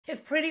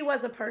If pretty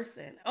was a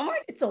person. Oh my,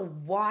 it's a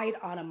wide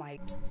on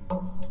mic.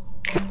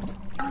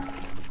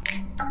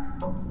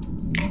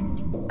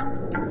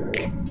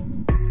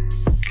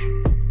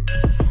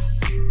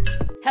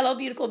 Hello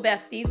beautiful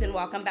besties and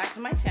welcome back to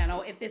my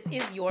channel. If this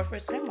is your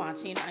first time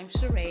watching, I'm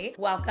Sheree.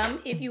 Welcome.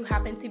 If you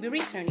happen to be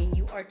returning,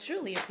 you are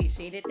truly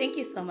appreciated. Thank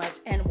you so much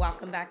and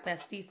welcome back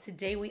besties.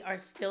 Today we are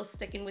still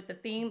sticking with the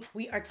theme.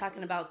 We are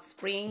talking about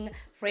spring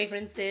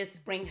fragrances.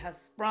 Spring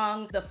has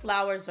sprung, the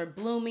flowers are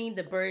blooming,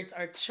 the birds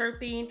are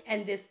chirping,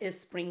 and this is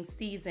spring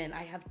season.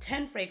 I have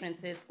 10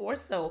 fragrances or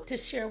so to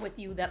share with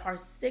you that are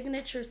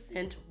signature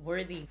scent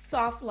worthy.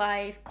 Soft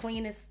life,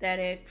 clean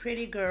aesthetic,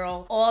 pretty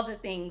girl, all the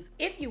things.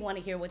 If you want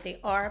to hear what they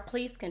are,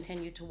 please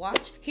continue to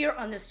watch. Here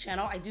on this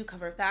channel, I do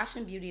cover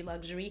fashion, beauty,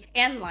 luxury,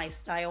 and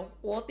lifestyle,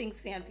 all things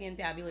fancy and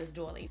fabulous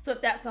jewelry. So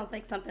if that sounds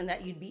like something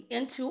that you'd be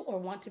into or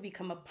want to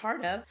become a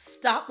part of,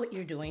 stop what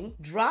you're doing,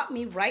 drop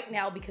me right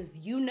now because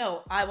you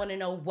know I want to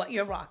know what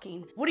you're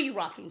rocking. What are you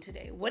rocking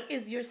today? What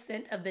is your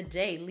scent of the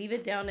day? Leave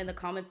it down in the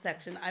comment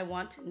section. I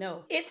want to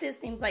know. If this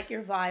seems like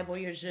your vibe or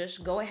your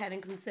zhush, go ahead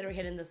and consider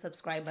hitting the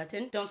subscribe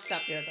button. Don't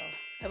stop there though.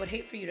 I would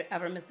hate for you to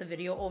ever miss a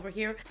video over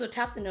here, so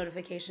tap the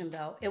notification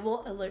bell. It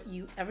will alert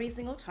you every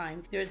single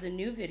time there's a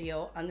new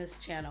video on this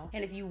channel.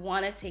 And if you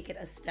want to take it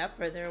a step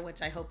further,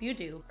 which I hope you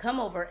do, come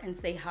over and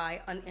say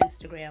hi on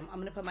Instagram. I'm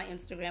gonna put my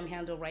Instagram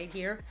handle right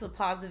here, so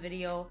pause the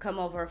video, come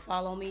over,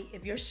 follow me.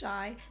 If you're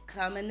shy,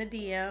 come in the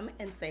DM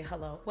and say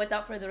hello.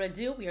 Without further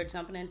ado, we are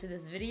jumping into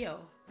this video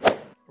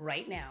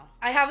right now.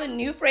 I have a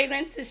new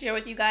fragrance to share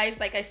with you guys.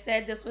 Like I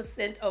said, this was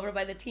sent over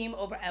by the team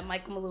over at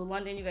Michael Malou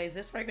London. You guys,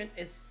 this fragrance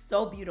is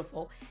so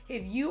beautiful.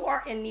 If you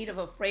are in need of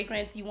a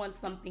fragrance, you want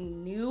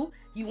something new,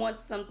 you want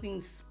something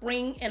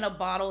spring in a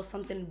bottle,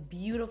 something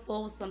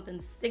beautiful,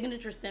 something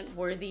signature scent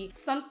worthy,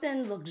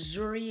 something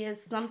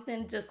luxurious,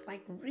 something just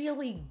like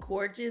really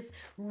gorgeous,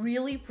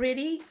 really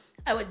pretty,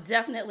 I would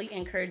definitely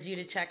encourage you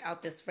to check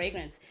out this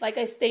fragrance. Like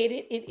I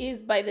stated, it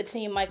is by the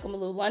team Michael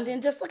Malou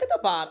London. Just look at the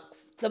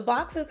box. The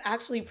box is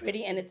actually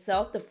pretty in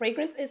itself. The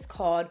fragrance is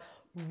called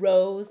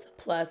Rose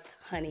Plus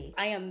Honey.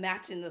 I am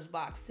matching this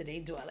box today,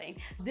 darling.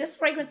 This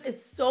fragrance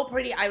is so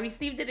pretty. I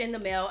received it in the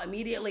mail.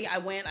 Immediately I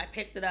went, I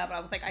picked it up. I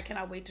was like, I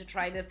cannot wait to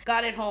try this.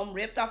 Got it home,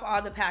 ripped off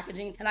all the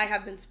packaging, and I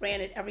have been spraying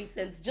it ever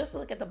since. Just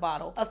look at the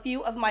bottle. A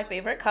few of my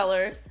favorite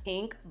colors,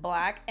 pink,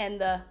 black, and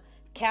the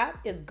cap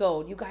is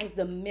gold. You guys,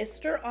 the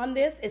mister on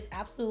this is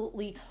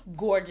absolutely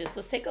gorgeous.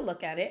 Let's take a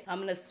look at it. I'm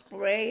gonna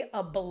spray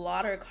a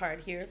blotter card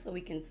here so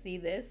we can see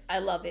this. I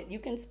love it. You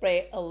can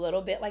spray a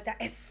little bit like that.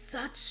 It's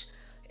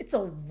a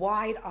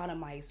wide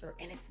atomizer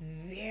and it's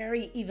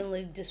very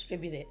evenly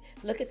distributed.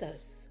 Look at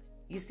this.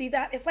 You see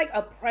that? It's like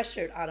a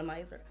pressured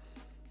atomizer.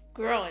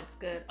 Girl, it's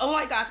good. Oh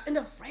my gosh. And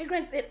the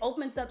fragrance, it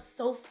opens up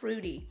so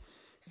fruity.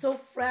 So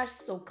fresh,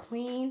 so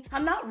clean.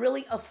 I'm not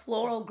really a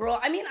floral girl.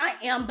 I mean, I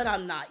am, but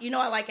I'm not. You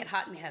know, I like it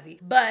hot and heavy.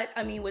 But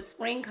I mean, with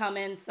spring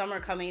coming, summer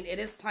coming, it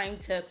is time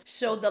to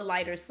show the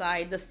lighter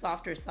side, the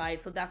softer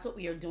side. So that's what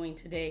we are doing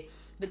today.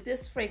 But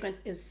this fragrance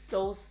is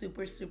so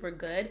super, super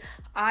good.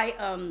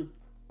 I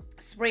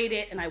sprayed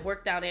it and I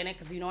worked out in it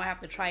because you know I have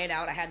to try it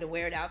out. I had to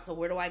wear it out. So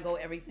where do I go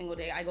every single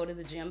day? I go to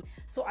the gym.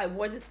 So I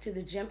wore this to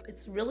the gym.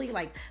 It's really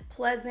like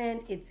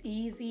pleasant. It's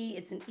easy.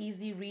 It's an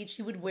easy reach.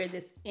 You would wear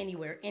this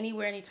anywhere,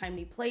 anytime,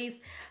 any place.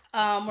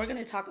 We're going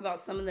to talk about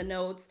some of the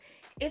notes.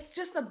 It's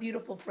just a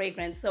beautiful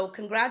fragrance. So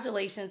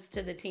congratulations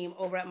to the team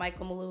over at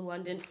Michael Malou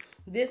London.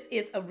 This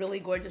is a really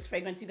gorgeous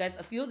fragrance. You guys,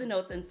 a few of the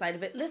notes inside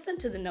of it. Listen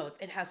to the notes.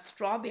 It has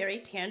strawberry,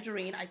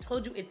 tangerine. I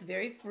told you it's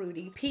very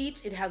fruity.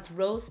 Peach, it has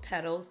rose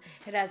petals.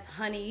 It has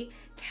honey,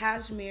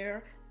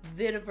 cashmere,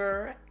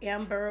 vetiver,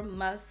 amber,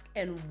 musk,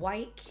 and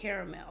white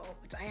caramel,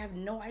 which I have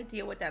no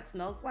idea what that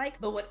smells like,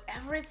 but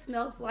whatever it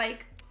smells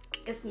like,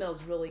 it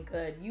smells really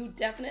good. You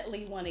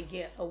definitely want to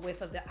get a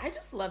whiff of that. I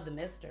just love the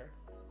mister.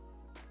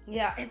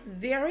 Yeah, it's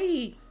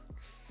very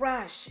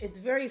fresh. It's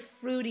very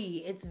fruity.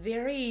 It's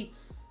very,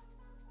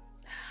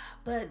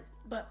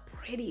 but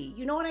pretty.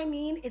 You know what I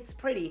mean? It's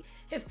pretty.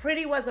 If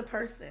pretty was a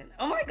person.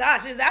 Oh my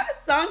gosh, is that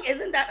a song?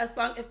 Isn't that a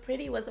song? If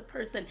pretty was a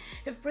person.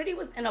 If pretty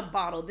was in a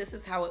bottle, this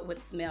is how it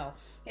would smell.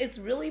 It's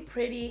really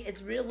pretty.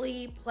 It's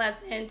really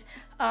pleasant.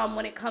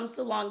 When it comes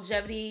to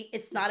longevity,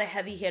 it's not a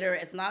heavy hitter.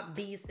 It's not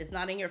beast. It's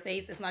not in your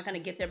face. It's not going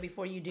to get there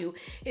before you do.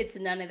 It's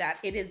none of that.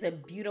 It is a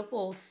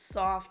beautiful,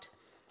 soft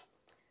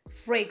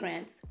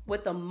fragrance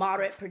with a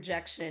moderate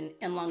projection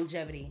and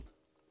longevity.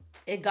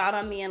 It got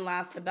on me and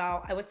lasted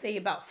about, I would say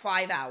about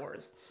 5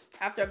 hours.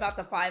 After about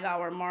the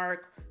 5-hour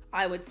mark,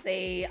 I would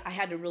say I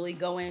had to really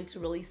go in to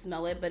really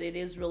smell it, but it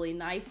is really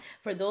nice.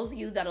 For those of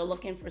you that are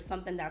looking for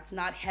something that's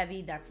not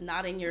heavy, that's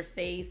not in your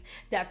face,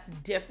 that's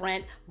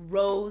different,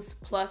 rose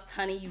plus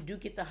honey, you do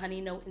get the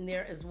honey note in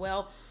there as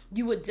well.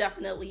 You would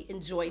definitely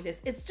enjoy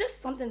this. It's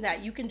just something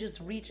that you can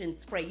just reach and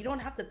spray. You don't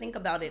have to think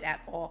about it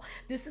at all.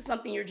 This is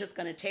something you're just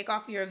gonna take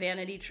off your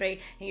vanity tray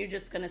and you're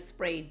just gonna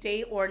spray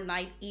day or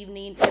night,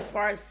 evening, as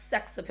far as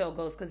sex appeal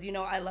goes, because you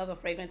know I love a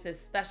fragrance,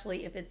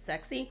 especially if it's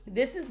sexy.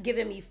 This is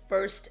giving me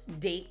first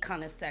date sleek,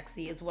 kind of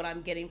sexy is what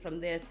I'm getting from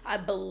this. I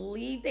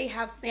believe they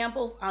have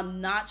samples.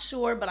 I'm not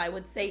sure, but I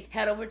would say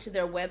head over to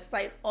their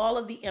website. All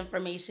of the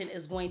information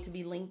is going to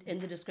be linked in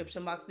the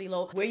description box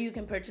below where you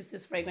can purchase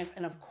this fragrance.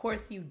 And of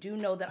course, you do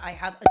know that I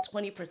have a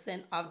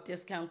 20% off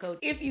discount code.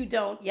 If you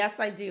don't, yes,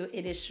 I do.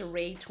 It is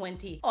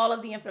Sheree20. All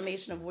of the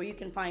information of where you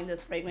can find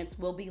this fragrance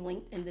will be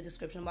linked in the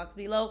description box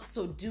below.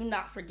 So do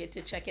not forget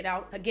to check it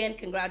out. Again,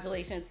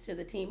 congratulations to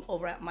the team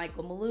over at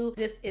Michael Malou.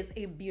 This is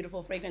a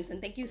beautiful fragrance,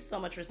 and thank you so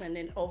much for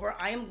sending it over.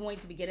 I am going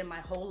to be getting my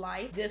whole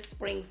life this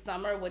spring,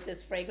 summer with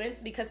this fragrance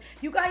because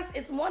you guys,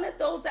 it's one of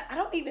those that I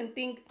don't even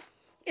think,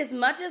 as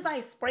much as I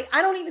spray,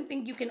 I don't even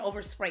think you can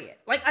overspray it.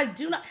 Like, I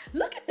do not.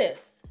 Look at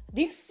this.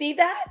 Do you see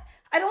that?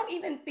 I don't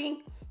even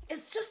think,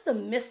 it's just the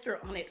mister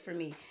on it for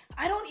me.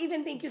 I don't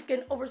even think you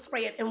can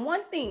overspray it. And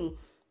one thing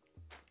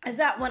is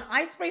that when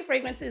I spray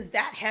fragrances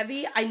that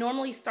heavy, I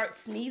normally start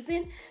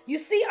sneezing. You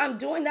see, I'm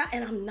doing that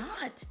and I'm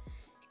not.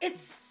 It's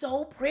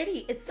so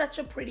pretty. It's such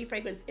a pretty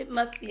fragrance. It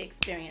must be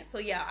experienced. So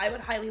yeah, I would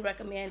highly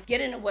recommend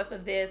getting a whiff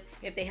of this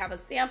if they have a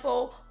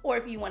sample, or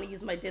if you want to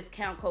use my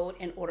discount code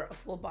and order a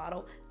full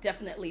bottle.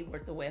 Definitely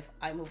worth the whiff.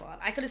 I move on.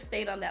 I could have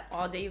stayed on that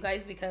all day, you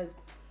guys, because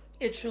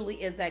it truly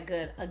is that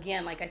good.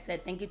 Again, like I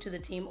said, thank you to the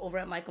team over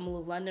at Michael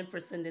Malou London for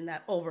sending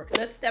that over.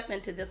 Let's step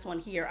into this one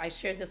here. I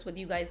shared this with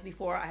you guys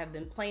before. I have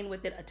been playing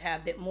with it a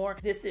tad bit more.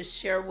 This is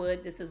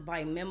Sherwood. This is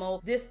by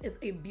Memo. This is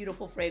a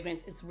beautiful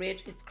fragrance. It's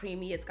rich, it's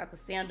creamy, it's got the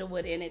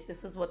sandalwood in it.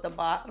 This is what the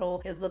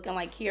bottle is looking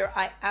like here.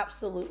 I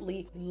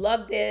absolutely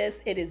love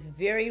this. It is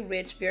very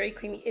rich, very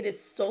creamy. It is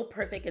so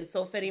perfect and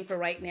so fitting for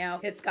right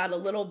now. It's got a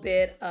little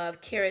bit of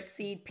carrot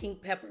seed,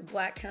 pink pepper,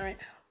 blackcurrant,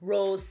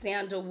 rose,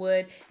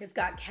 sandalwood. It's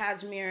got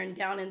cashmere and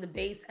down in the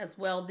base as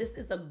well. This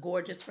is a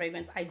gorgeous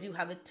fragrance. I do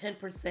have a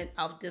 10%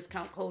 off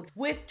discount code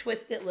with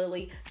Twisted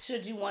Lily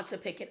should you want to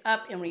pick it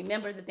up. And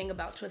remember, the thing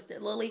about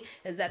Twisted Lily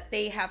is that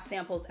they have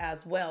samples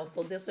as well.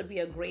 So this would be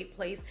a great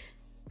place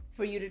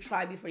for you to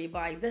try before you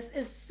buy. This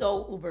is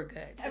so uber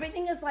good.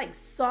 Everything is like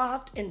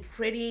soft and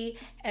pretty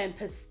and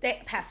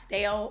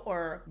pastel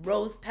or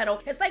rose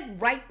petal. It's like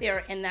right there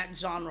in that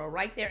genre,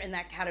 right there in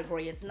that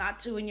category. It's not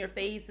too in your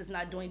face. It's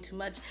not doing too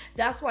much.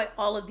 That's why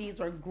all of these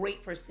are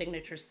great for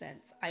signature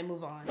scents. I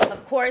move on.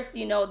 Of course,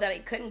 you know that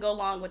it couldn't go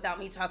long without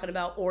me talking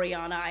about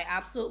Oriana. I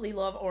absolutely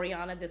love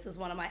Oriana. This is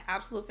one of my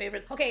absolute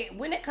favorites. Okay,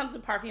 when it comes to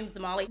perfumes,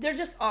 Damali, they're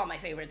just all my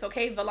favorites,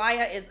 okay?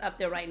 Valaya is up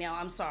there right now.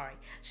 I'm sorry.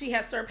 She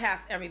has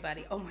surpassed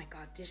everybody. Oh my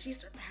God, did she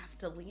surpass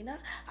Delina?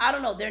 I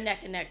don't know. They're neck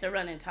and neck. They're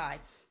running tie.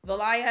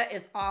 Valaya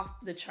is off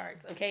the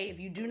charts, okay? If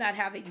you do not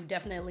have it, you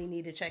definitely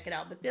need to check it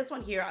out. But this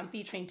one here I'm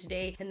featuring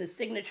today in the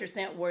signature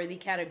scent worthy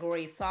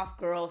category, soft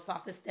girl,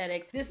 soft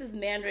aesthetics. This is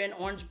mandarin,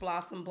 orange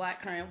blossom,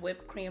 blackcurrant,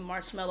 whipped cream,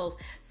 marshmallows.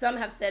 Some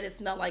have said it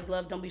smelled like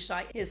love. Don't be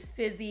shy. It's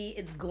fizzy,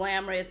 it's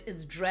glamorous,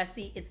 it's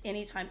dressy, it's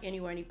anytime,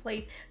 anywhere, any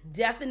place.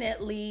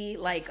 Definitely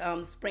like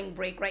spring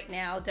break right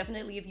now.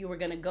 Definitely if you were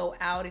gonna go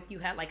out, if you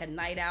had like a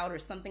night out or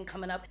something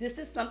coming up. This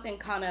is something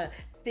kind of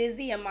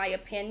fizzy, in my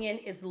opinion.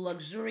 It's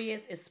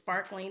luxurious, it's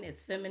sparkling,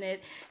 it's feminine,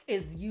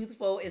 it's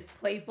youthful, it's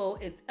playful,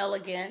 it's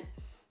elegant.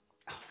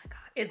 Oh my God,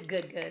 it's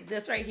good.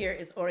 This right here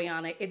is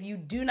Oriana. If you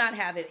do not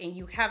have it and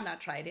you have not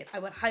tried it, I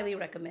would highly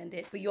recommend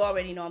it. But you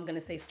already know I'm gonna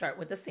say start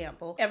with the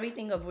sample.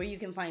 Everything of where you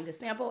can find a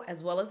sample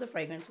as well as the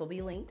fragrance will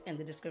be linked in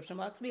the description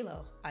box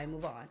below. I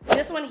move on.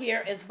 This one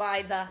here is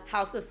by the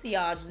House of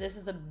Sillage. This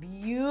is a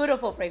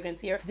beautiful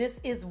fragrance here.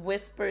 This is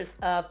Whispers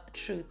of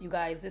Truth, you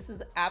guys. This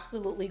is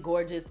absolutely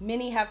gorgeous.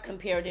 Many have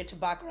compared it to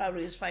Baccarat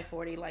Rouge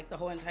 540, like the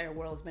whole entire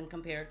world has been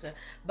compared to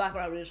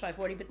Baccarat Rouge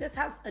 540, but this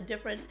has a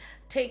different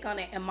take on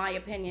it, in my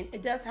opinion.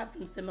 It does have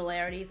some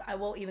similarities. I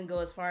will even go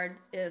as far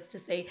as to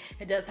say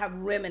it does have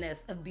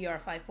reminisce of BR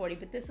 540,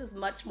 but this is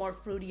much more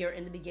fruitier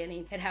in the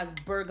beginning. It has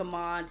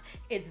bergamot.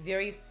 It's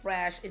very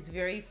fresh. It's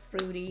very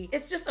fruity.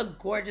 It's just a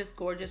gorgeous,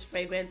 gorgeous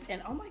fragrance.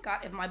 And oh my God,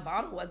 if my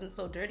bottle wasn't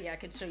so dirty, I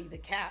could show you the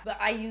cap. But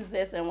I use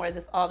this and wear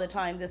this all the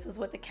time. This is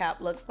what the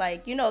cap looks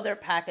like. You know, their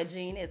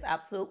packaging is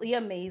absolutely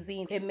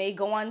amazing. It may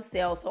go on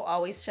sale, so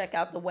always check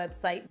out the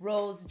website.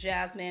 Rose,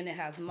 jasmine, it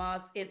has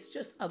moss. It's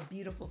just a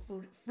beautiful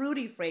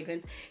fruity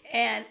fragrance,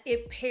 and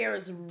it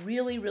pairs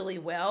really, really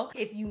well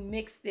if you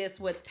mix this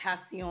with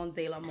Passion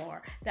de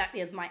l'Amour. That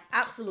is my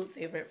absolute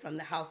favorite from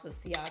the House of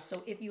Sillage.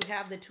 So if you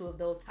have the two of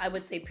those, I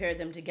would say pair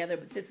them together.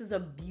 But this is a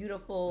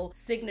beautiful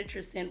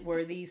signature scent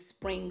worthy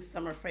spring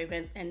summer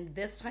fragrance, and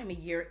this time of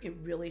year it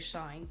really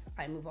shines.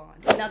 I move on.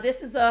 Now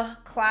this is a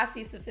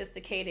classy,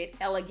 sophisticated,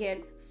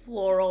 elegant,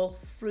 floral,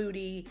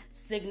 fruity,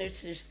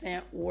 signature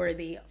scent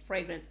worthy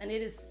fragrance, and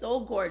it is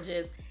so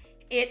gorgeous.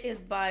 It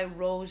is by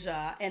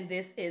Roja, and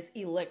this is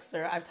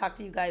Elixir. I've talked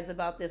to you guys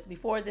about this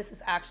before. This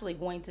is actually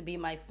going to be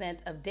my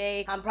scent of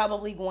day. I'm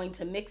probably going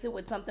to mix it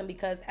with something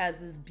because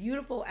as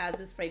beautiful as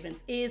this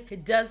fragrance is,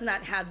 it does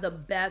not have the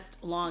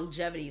best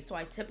longevity. So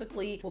I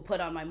typically will put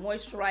on my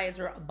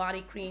moisturizer, a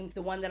body cream.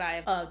 The one that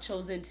I've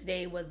chosen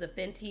today was the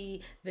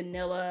Fenty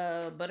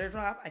Vanilla Butter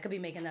Drop. I could be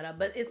making that up,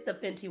 but it's the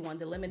Fenty one,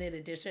 the limited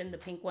edition, the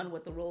pink one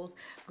with the rose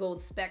gold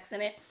specks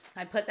in it.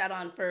 I put that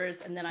on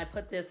first, and then I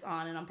put this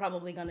on, and I'm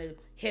probably gonna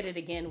hit it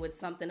again with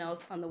something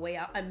else on the way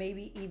out. I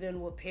maybe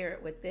even will pair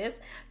it with this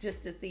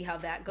just to see how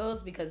that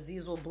goes, because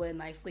these will blend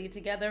nicely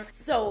together.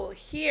 So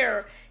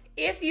here,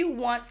 if you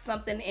want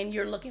something and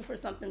you're looking for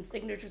something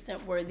signature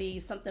scent worthy,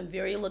 something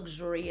very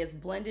luxurious,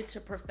 blended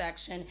to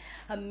perfection,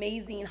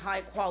 amazing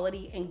high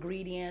quality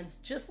ingredients,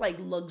 just like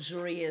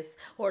luxurious,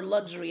 or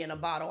luxury in a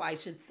bottle, I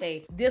should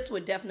say, this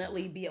would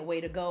definitely be a way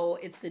to go.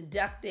 It's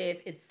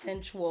seductive, it's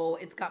sensual,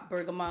 it's got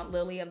bergamot,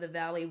 lily of the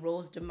valley,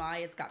 rose de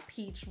maille, it's got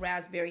peach,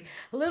 raspberry,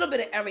 a little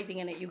bit of everything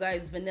in it, you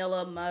guys,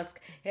 vanilla,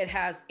 musk, it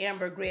has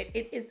amber grit.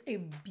 It is a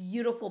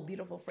beautiful,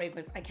 beautiful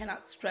fragrance. I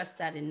cannot stress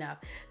that enough.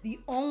 The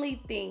only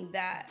thing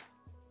that,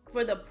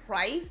 for the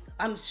price,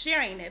 I'm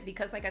sharing it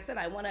because, like I said,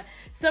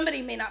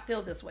 somebody may not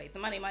feel this way.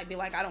 Somebody might be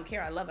like, I don't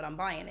care, I love it, I'm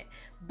buying it.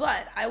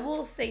 But I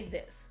will say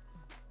this,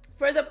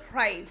 for the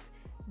price,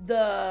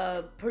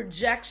 the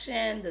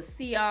projection, the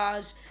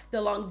sillage,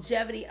 the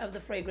longevity of the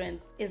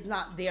fragrance is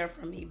not there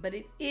for me, but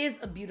it is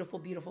a beautiful,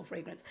 beautiful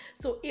fragrance.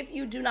 So if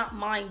you do not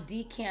mind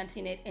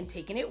decanting it and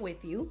taking it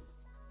with you,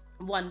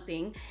 one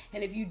thing,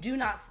 and if you do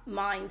not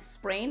mind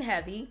spraying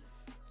heavy,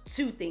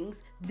 two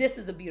things, this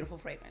is a beautiful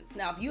fragrance.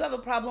 Now, if you have a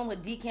problem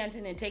with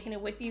decanting and taking it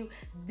with you,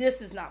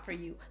 this is not for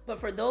you. But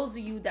for those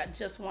of you that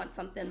just want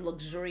something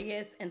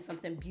luxurious and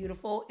something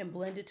beautiful and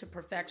blended to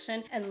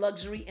perfection and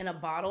luxury in a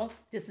bottle,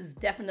 this is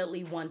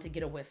definitely one to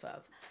get a whiff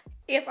of.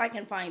 If I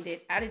can find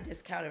it at a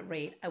discounted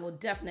rate, I will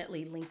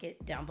definitely link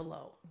it down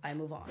below. I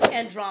move on.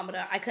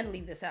 Andromeda, I couldn't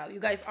leave this out. You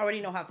guys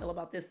already know how I feel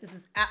about this. This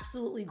is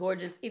absolutely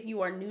gorgeous. If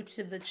you are new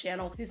to the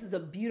channel, this is a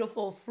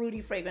beautiful fruity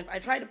fragrance. I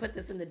tried to put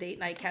this in the date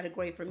night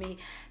category for me.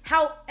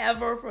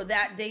 However, for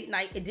that date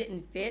night, it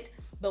didn't fit.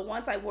 But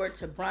once I wore it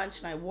to brunch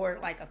and I wore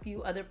it like a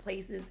few other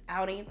places,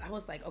 outings, I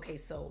was like, okay,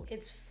 so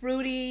it's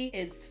fruity,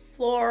 it's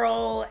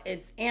floral,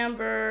 it's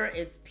amber,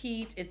 it's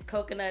peach, it's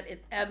coconut,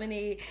 it's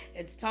ebony,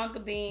 it's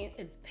tonka bean,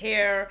 it's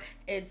pear,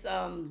 it's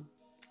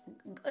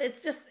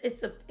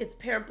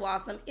pear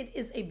blossom. It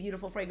is a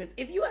beautiful fragrance.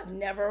 If you have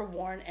never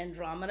worn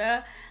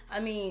Andromeda,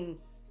 I mean,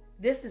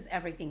 this is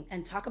everything.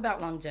 And talk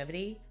about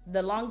longevity.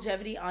 The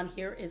longevity on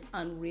here is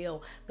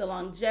unreal. The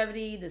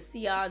longevity, the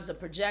sillage, the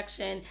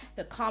projection,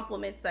 the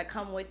compliments that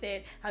come with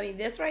it. I mean,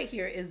 this right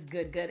here is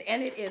good.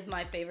 And it is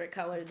my favorite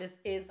color. This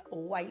is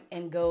white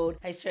and gold.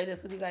 I share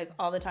this with you guys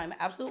all the time.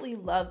 I absolutely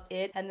love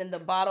it. And then the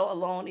bottle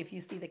alone, if you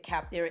see the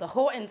cap there, the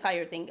whole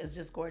entire thing is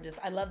just gorgeous.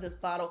 I love this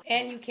bottle.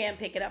 And you can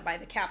pick it up by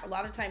the cap. A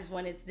lot of times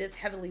when it's this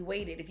heavily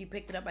weighted, if you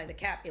picked it up by the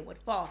cap, it would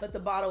fall. But the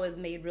bottle is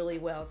made really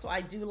well. So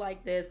I do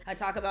like this. I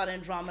talk about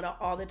Andromeda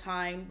all the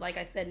time. Like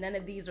I said, none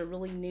of these are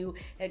really new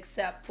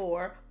except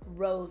for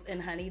Rose and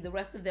Honey. The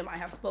rest of them I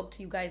have spoke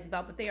to you guys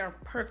about, but they are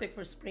perfect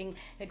for spring,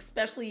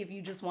 especially if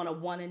you just want a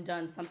one and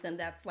done, something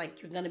that's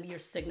like you're gonna be your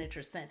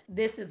signature scent.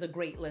 This is a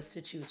great list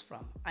to choose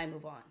from. I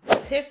move on.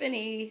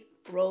 Tiffany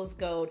Rose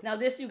Gold. Now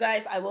this, you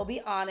guys, I will be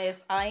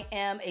honest, I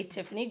am a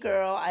Tiffany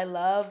girl. I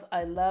love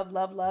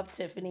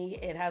Tiffany.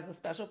 It has a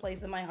special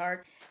place in my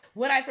heart.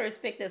 When I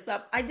first picked this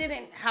up, I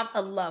didn't have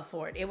a love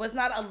for it. It was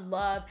not a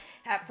love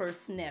at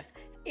first sniff.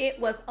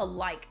 It was a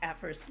like at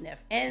first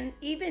sniff. And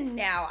even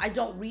now, I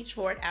don't reach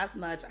for it as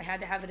much. I had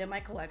to have it in my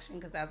collection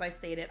because, as I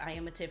stated, I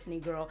am a Tiffany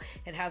girl.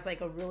 It has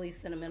like a really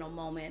sentimental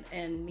moment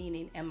and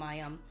meaning in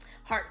my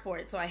heart for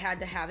it. So I had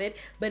to have it.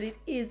 But it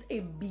is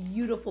a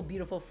beautiful,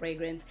 beautiful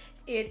fragrance.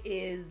 It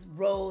is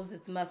rose,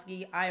 it's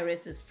musky,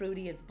 iris, it's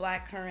fruity, it's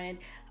blackcurrant.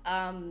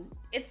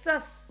 It's a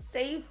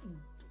safe,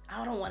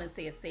 I don't want to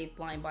say a safe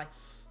blind buy.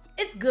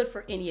 It's good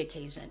for any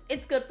occasion.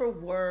 It's good for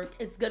work.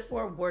 It's good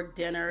for a work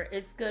dinner.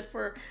 It's good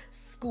for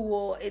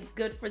school. It's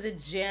good for the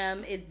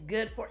gym. It's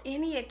good for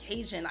any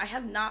occasion. I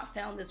have not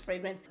found this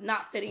fragrance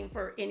not fitting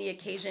for any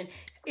occasion.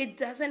 It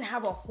doesn't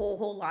have a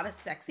whole lot of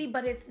sexy,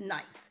 but it's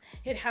nice.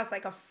 It has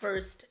like a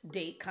first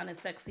date kind of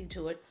sexy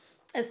to it.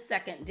 A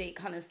second date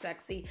kind of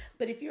sexy.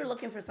 But if you're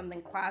looking for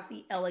something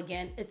classy,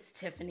 elegant, it's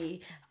Tiffany.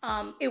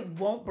 It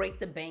won't break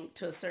the bank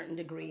to a certain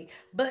degree,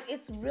 but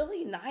it's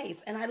really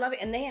nice and I love it.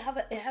 And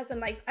it has a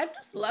nice, I'm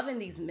just loving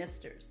these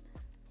misters.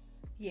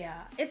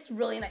 Yeah, it's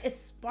really nice.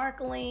 It's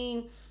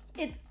sparkling,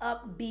 it's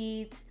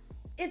upbeat,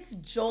 it's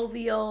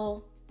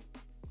jovial,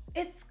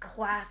 it's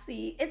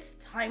classy, it's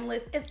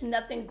timeless, it's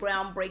nothing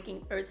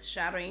groundbreaking,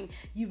 earth-shattering.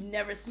 You've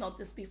never smelled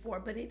this before,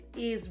 but it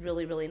is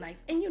really, really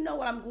nice. And you know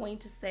what I'm going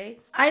to say?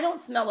 I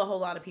don't smell a whole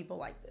lot of people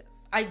like this.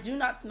 I do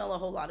not smell a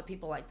whole lot of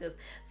people like this.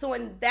 So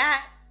in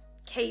that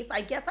case,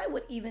 I guess I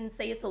would even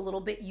say it's a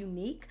little bit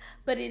unique,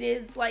 but it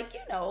is like,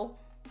 you know,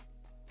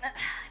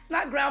 it's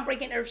not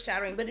groundbreaking,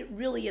 earth-shattering, but it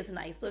really is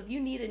nice. So if you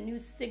need a new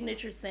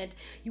signature scent,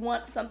 you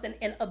want something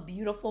in a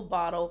beautiful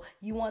bottle,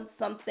 you want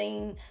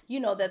something,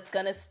 you know, that's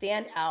gonna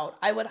stand out,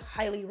 I would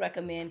highly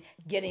recommend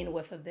getting a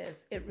whiff of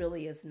this. It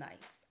really is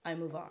nice. I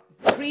move on.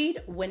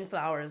 Creed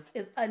Windflowers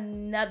is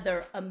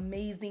another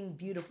amazing,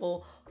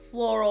 beautiful,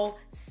 floral,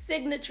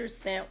 signature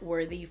scent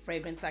worthy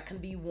fragrance that can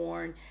be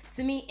worn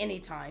to me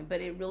anytime,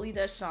 but it really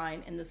does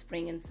shine in the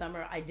spring and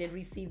summer. I did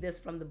receive this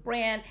from the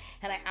brand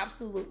and I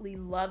absolutely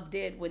loved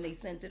it when they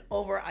sent it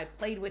over. I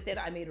played with it.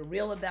 I made a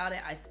reel about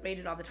it. I sprayed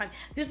it all the time.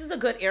 This is a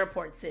good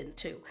airport scent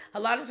too. A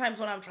lot of times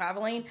when I'm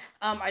traveling,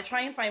 I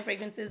try and find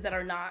fragrances that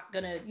are not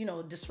gonna,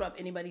 disrupt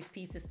anybody's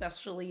peace,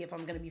 especially if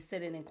I'm gonna be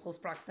sitting in close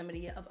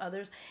proximity of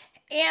others.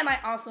 And I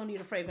also need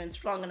a fragrance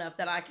strong enough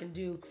that I can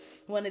do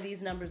one of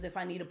these numbers if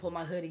I need to pull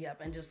my hoodie up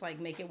and just like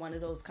make it one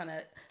of those kind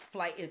of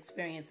flight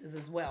experiences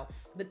as well.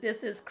 But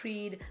this is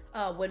Creed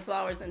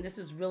Windflowers, and this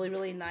is really,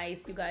 really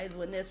nice. You guys,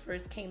 when this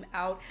first came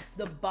out,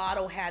 the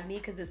bottle had me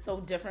because it's so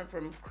different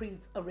from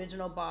Creed's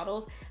original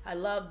bottles. I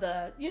love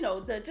the,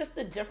 just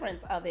the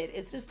difference of it.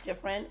 It's just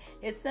different.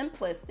 It's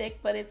simplistic,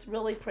 but it's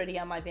really pretty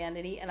on my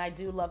vanity. And I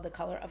do love the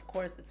color. Of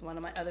course, it's one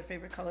of my other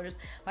favorite colors.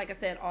 Like I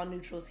said, all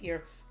neutrals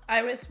here.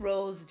 Iris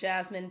rose,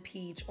 jasmine,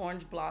 peach,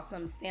 orange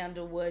blossom,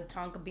 sandalwood,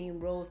 tonka bean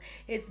rose.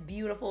 It's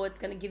beautiful. It's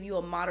going to give you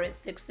a moderate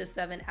 6 to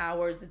 7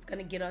 hours. It's going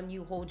to get on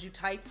you, hold you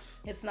tight.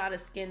 It's not a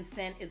skin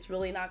scent. It's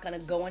really not going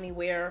to go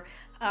anywhere.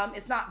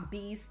 It's not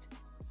beast.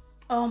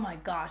 Oh my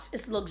gosh.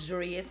 It's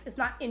luxurious. It's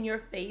not in your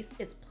face.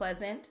 It's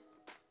pleasant.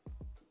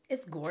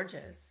 It's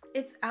gorgeous.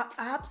 It's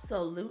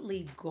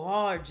absolutely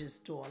gorgeous,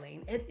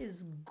 darling. It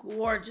is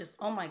gorgeous.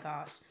 Oh my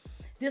gosh.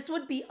 This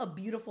would be a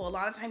beautiful, a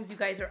lot of times you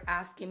guys are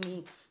asking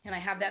me, and I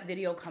have that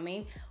video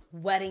coming,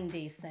 wedding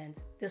day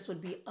scent. This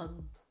would be a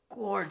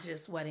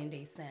gorgeous wedding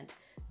day scent.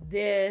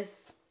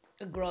 This,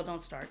 girl,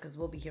 don't start because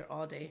we'll be here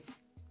all day.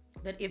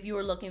 But if you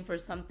are looking for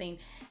something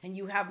and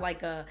you have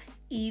like a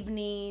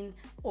evening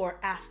or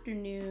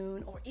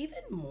afternoon or even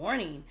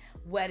morning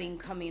wedding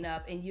coming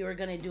up and you're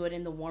gonna do it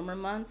in the warmer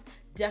months,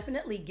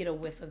 definitely get a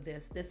whiff of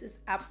this. This is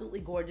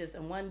absolutely gorgeous.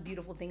 And one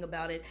beautiful thing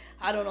about it,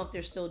 I don't know if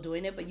they're still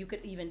doing it, but you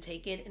could even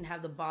take it and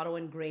have the bottle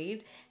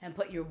engraved and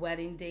put your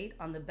wedding date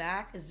on the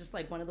back. It's just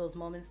like one of those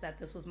moments that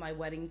this was my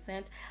wedding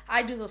scent.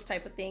 I do those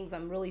type of things.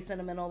 I'm really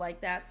sentimental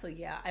like that. So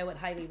yeah, I would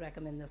highly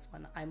recommend this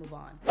one. I move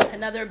on.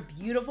 Another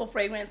beautiful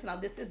fragrance. Now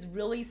this is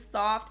really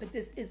soft, but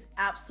this is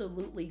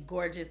absolutely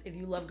gorgeous. If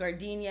you love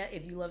gardenia,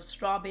 if you love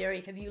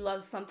strawberry, if you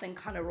love something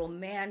kind of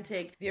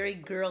romantic, very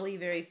girly,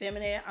 very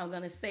feminine, I'm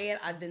gonna say it.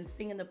 I've been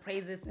singing the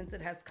praises since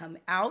it has come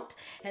out,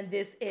 and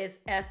this is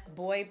S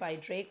Boy by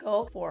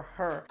Draco for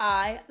Her.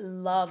 I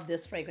love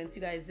this fragrance,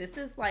 you guys. This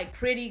is like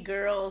pretty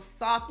girl,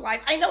 soft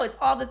life. I know it's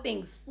all the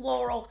things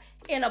floral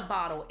in a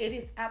bottle. It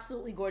is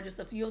absolutely gorgeous.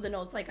 A few of the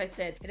notes, like I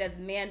said, it has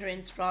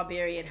mandarin,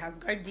 strawberry, it has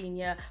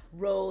gardenia,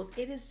 rose.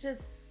 It is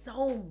just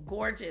so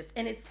gorgeous,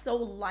 and it's so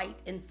light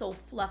and so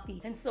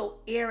fluffy and so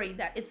airy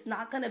that it's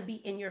not gonna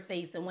be in your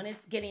face. And when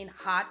it's getting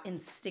hot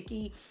and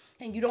sticky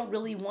and you don't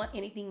really want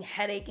anything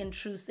headache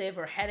intrusive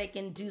or headache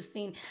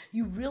inducing,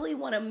 you really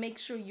want to make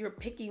sure you're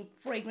picking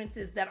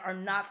fragrances that are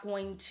not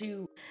going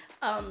to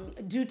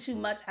do too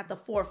much at the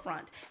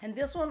forefront. And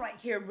this one right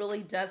here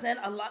really doesn't.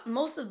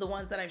 Most of the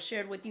ones that I've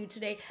shared with you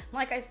today,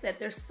 like I said,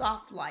 they're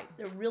soft light.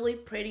 They're really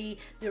pretty.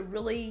 They're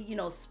really,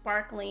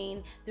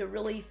 sparkling. They're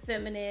really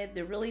feminine.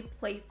 They're really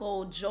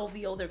playful,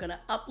 jovial. They're going to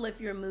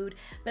uplift your mood,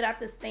 but at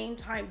the same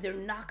time, they're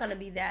not going to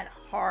be that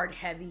hard,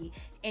 heavy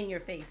in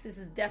your face. This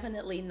is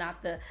definitely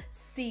not the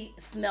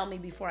smell me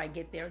before I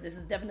get there. This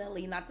is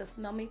definitely not the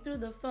smell me through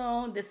the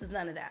phone. This is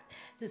none of that.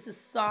 This is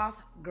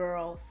soft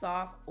girl,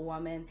 soft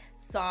woman,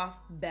 soft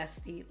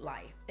bestie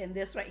life. And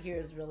this right here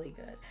is really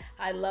good.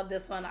 I love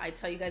this one. I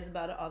tell you guys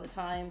about it all the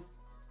time.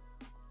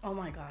 Oh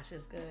my gosh,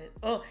 it's good.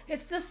 Oh,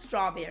 it's the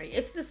strawberry.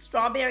 It's the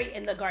strawberry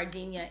and the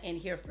gardenia in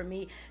here for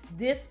me.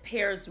 This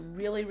pairs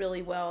really,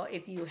 really well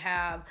if you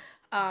have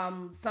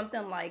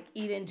something like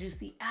Eden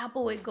Juicy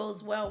Apple. It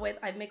goes well with.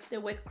 I've mixed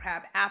it with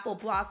Crab Apple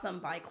Blossom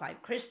by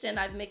Clive Christian.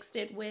 I've mixed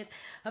it with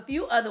a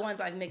few other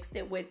ones. I've mixed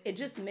it with. It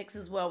just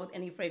mixes well with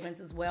any fragrance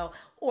as well,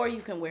 or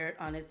you can wear it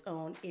on its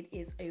own. It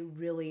is a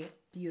really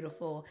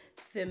beautiful,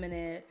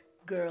 feminine,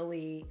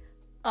 girly,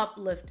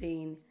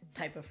 uplifting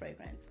type of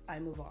fragrance. I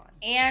move on.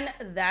 And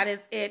that is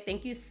it.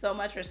 Thank you so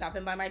much for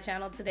stopping by my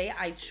channel today.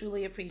 I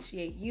truly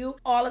appreciate you.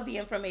 All of the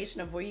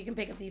information of where you can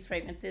pick up these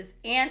fragrances,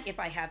 and if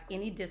I have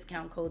any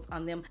discount codes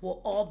on them,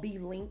 will all be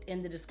linked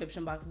in the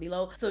description box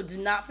below. So do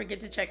not forget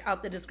to check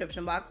out the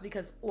description box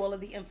because all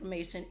of the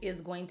information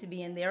is going to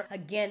be in there.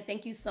 Again,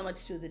 thank you so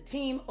much to the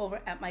team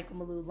over at Michael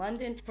Malou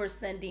London for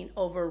sending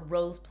over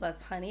Rose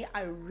Plus Honey.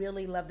 I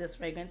really love this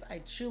fragrance. I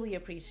truly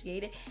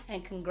appreciate it,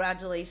 and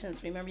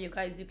congratulations. Remember, you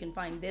guys, you can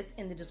find this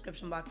in the description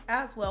box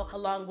as well,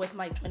 along with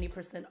my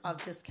 20%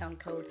 off discount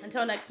code.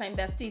 Until next time,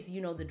 besties,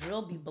 you know the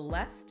drill. Be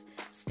blessed,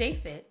 stay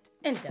fit,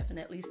 and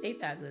definitely stay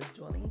fabulous,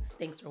 darlings.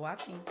 Thanks for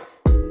watching.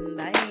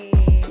 Bye.